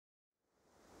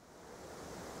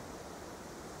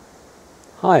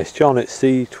Hi, it's John. It's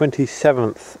the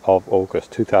 27th of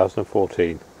August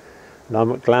 2014 and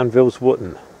I'm at Glanville's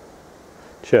Wootton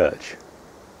church.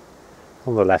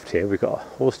 On the left here we've got a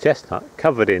horse chestnut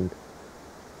covered in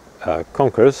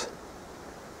conkers,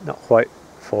 not quite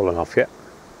fallen off yet.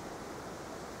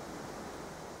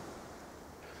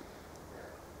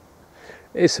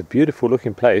 It's a beautiful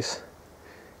looking place,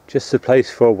 just a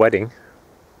place for a wedding.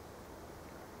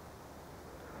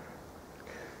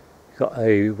 Got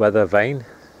a weather vane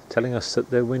telling us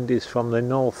that the wind is from the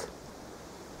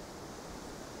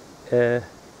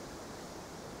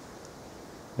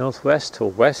northwest or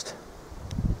west.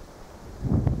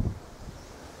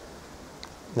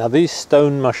 Now these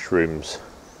stone mushrooms,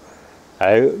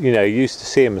 you used to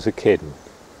see them as a kid and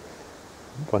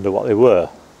wonder what they were.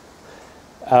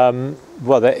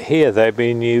 Well, here they're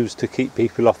being used to keep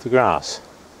people off the grass,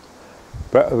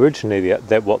 but originally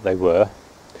what they were,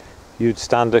 you'd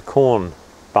stand a corn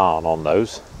barn on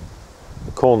those,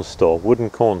 a corn store,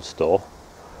 wooden corn store.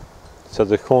 So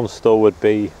the corn store would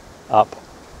be up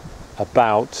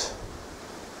about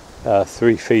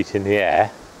 3 feet in the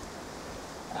air,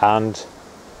 and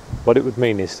what it would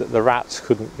mean is that the rats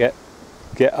couldn't get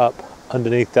up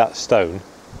underneath that stone.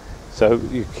 So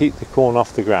you keep the corn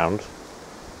off the ground,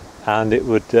 and it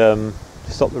would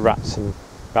stop the rats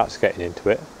getting into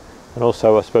it, and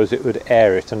also I suppose it would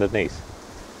air it underneath.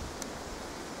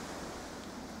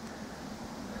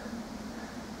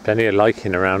 Plenty of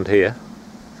lichen around here.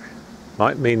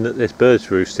 Might mean that there's birds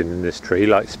roosting in this tree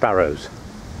like sparrows,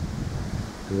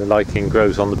 and the lichen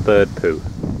grows on the bird poo.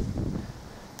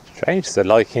 Strange, the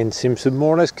lichen seems to have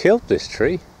more or less killed this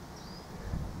tree.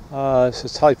 It's a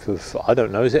type of, I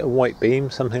don't know, is it a white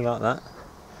beam, something like that?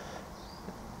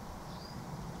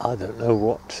 I don't know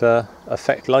what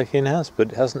effect lichen has,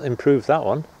 but it hasn't improved that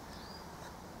one.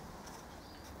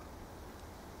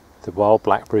 The wild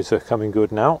blackberries are coming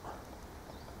good now.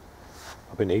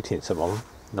 I've been eating some of them.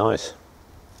 Nice.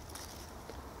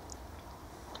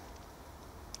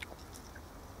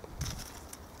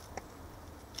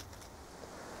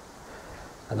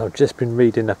 And I've just been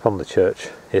reading up on the church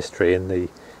history in the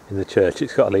church.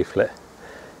 It's got a leaflet,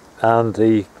 and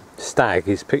the stag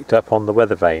is picked up on the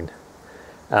weather vane,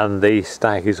 and the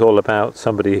stag is all about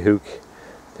somebody who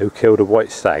killed a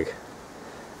white stag,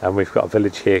 and we've got a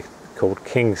village here called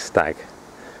King's Stag,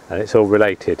 and it's all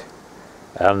related.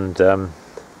 And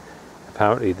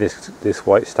apparently this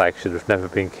white stag should have never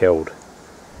been killed,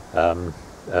 and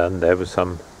there was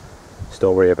some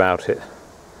story about it,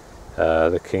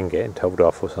 the king getting told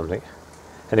off or something.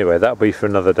 Anyway, that'll be for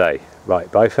another day.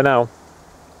 Right, bye for now.